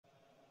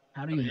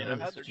How do you Yeah, know I've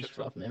had this? their Just chips.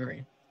 off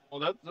memory. Well,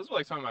 that's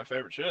like some of my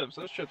favorite chips.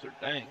 Those chips are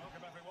dang.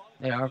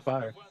 They are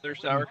fire. They're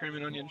sour cream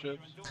and onion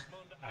chips.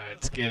 Alright,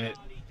 let's get it.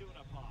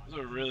 Those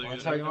are really Wanna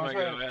good. try- Every you time wanna I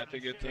try go, I have to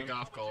get them. Kick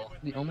off goal.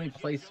 The only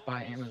place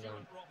by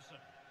Amazon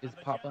is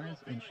Popeyes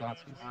and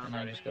Schlotzsky's, I'm and I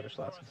ready. just go to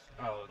Schlotzsky's.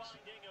 Oh, it's...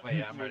 Wait,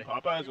 yeah, I'm ready.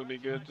 Popeyes would be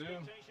good too.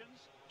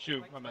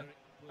 Shoot, my bad.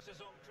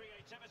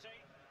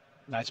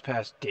 Nice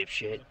pass,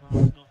 dipshit.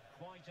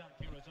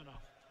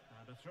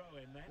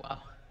 Wow.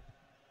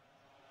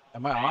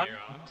 Am I on? You're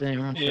on. Damn,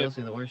 we're on Yeah.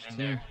 Chelsea, the worst In team.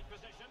 there.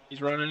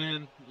 He's running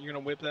in. You're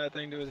gonna whip that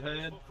thing to his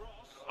head.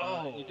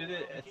 Oh, you did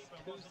it. It's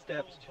 2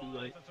 steps too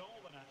late.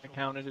 I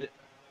counted it.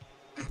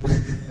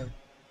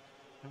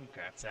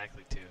 Okay.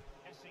 Exactly 2.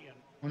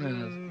 One of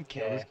those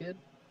kill this kid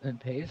and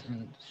pace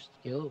and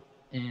skill,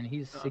 and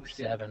he's No, I'm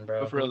 6'7",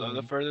 bro. But for real though,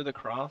 the further the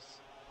cross,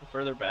 the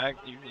further back,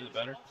 usually the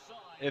better.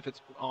 If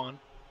it's on,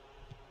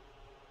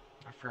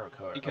 I forgot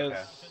code. because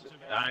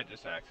Okay. I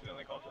just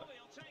accidentally called that.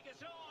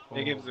 Ooh,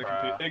 It gives the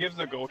bruh. it gives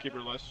the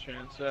goalkeeper less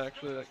chance to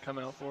actually like come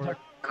out for Our it.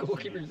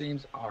 goalkeeper's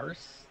name's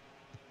Arse.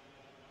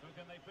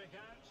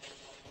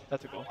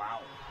 That's a goal. Wow.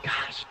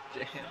 Gosh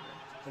damn!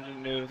 I just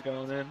knew it was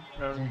going in.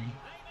 Dang.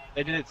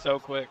 They did it so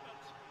quick.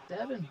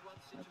 7.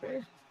 Not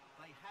fair.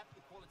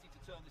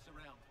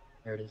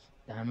 There it is.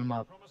 Dime him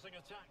up.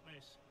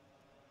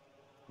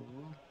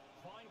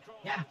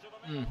 Yeah.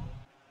 Alright,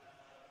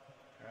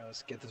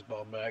 let's get this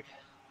ball back.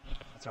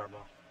 That's our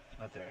ball,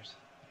 not theirs.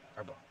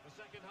 Our ball.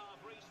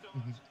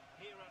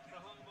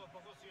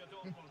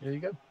 There you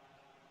go.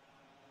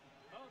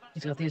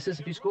 He's got the assist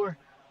if you score.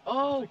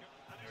 Oh! There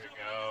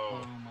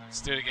we go. my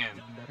Let's do it again.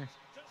 Even better.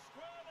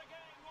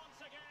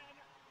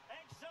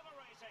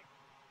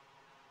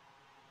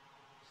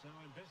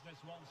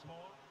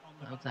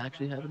 That's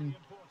actually happening.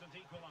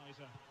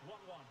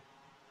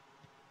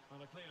 On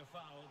a clear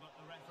foul, but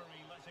the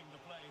referee letting the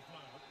play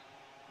flow.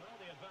 Well,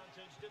 the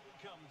advantage didn't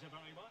come to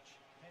very much,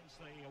 hence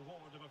the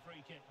award of a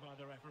free kick by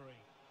the referee.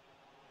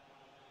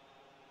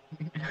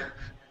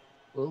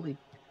 Bully.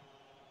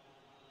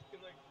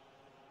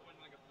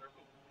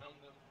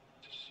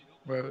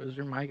 Bro, is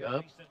your mic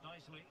up? Placed it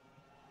nicely.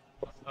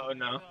 Oh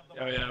no!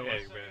 Oh yeah, it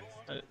Hey, was.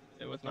 man.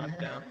 It was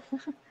knocked down.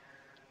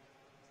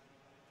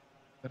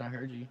 But I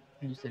heard you.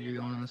 You said you're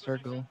going in the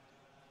circle.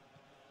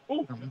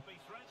 Ooh. Something. Be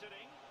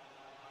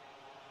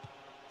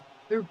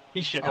threatening.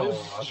 He shit. Oh,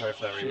 I was ready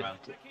for that shit rebound.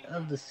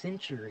 of the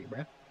century,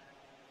 bro.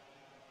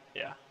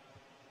 Yeah.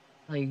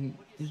 Like,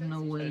 there's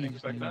no way Didn't you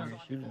just expect knew that. you were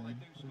shooting.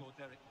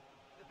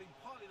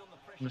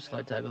 I'm just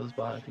slide tackle this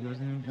bot if he goes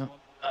in. Yep.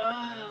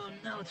 Oh,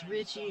 no, it's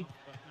Richie.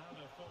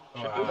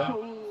 Oh, wow.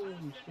 Oh,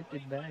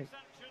 shifted back.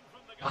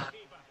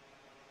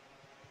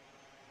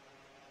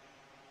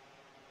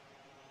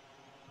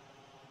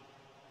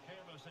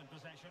 Careless in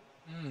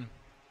possession.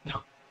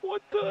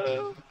 What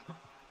the?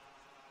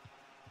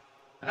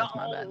 That's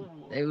my bad.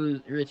 It was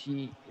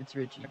Richie. It's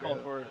Richie, I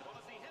called bro. for it.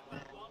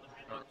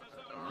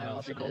 I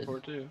also I called did. for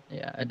it too.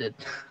 Yeah, I did.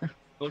 It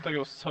looked like it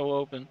was so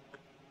open.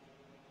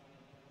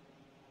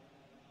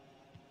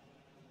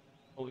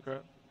 Holy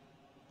crap.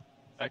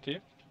 Back to you.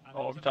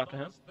 Oh, over top to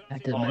him.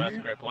 Back to the Oh, that's a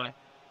man. great play.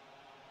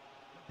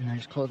 And I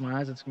just close my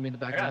eyes. It's gonna be in the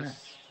back I of the got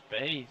net.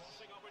 space.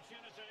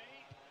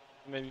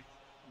 Maybe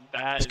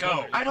that. Let's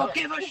go. I don't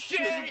give a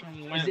shit!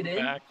 Went Is it in?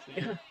 back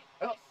to-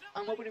 Oh,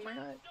 I'm opening my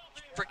eyes.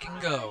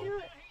 Freaking go.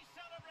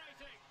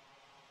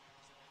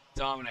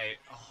 Dominate.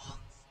 Oh,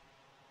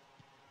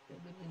 They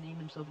literally named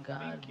himself God.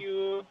 Thank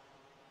you.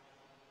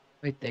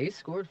 Wait, they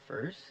scored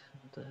first?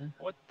 What the?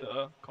 What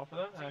the? Call for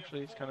that?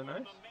 Actually, it's kind of nice.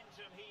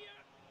 Momentum here,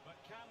 but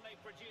can they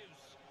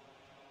produce?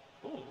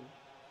 Ooh.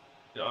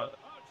 Oh,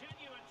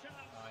 genuine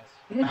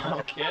chance. Nice.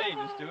 Okay,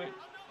 just do it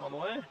all the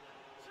way.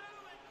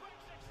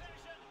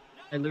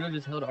 I literally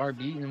just held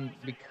RB, and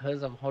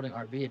because I'm holding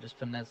RB, it just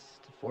finessed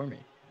for me.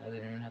 I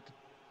didn't even have to,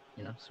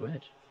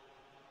 switch.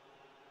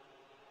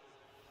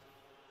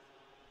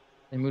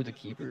 They moved the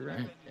keeper,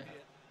 right? Yeah.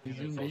 He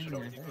zoomed in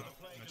your head. I'm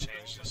gonna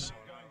change this so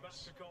Going back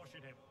to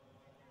caution him.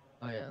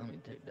 Oh yeah, let me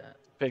take that.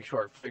 Fake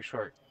short, fake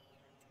short.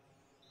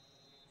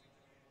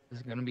 This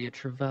is gonna be a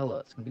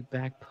Travella. It's gonna be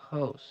back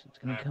post. It's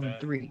gonna I come in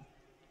bet. 3,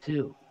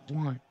 2,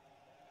 1.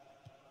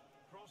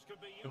 Cross could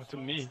be Go useful.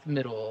 to me.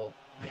 Middle.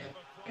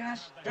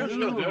 Gosh, It was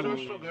still good, it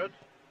was still good.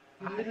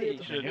 You literally have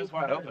to Shit, it was focus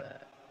wide on open.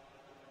 that.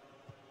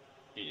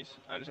 Jeez,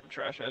 I just have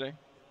trash heading.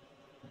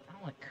 I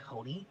don't like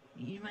Cody.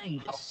 You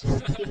made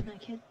assist giving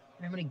that kid?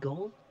 How many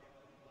goals?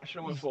 I should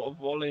have went for a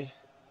volley.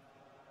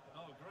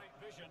 Oh,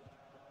 great vision.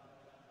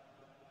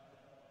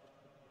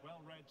 Well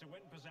read to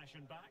win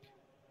possession back.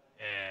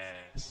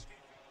 yes.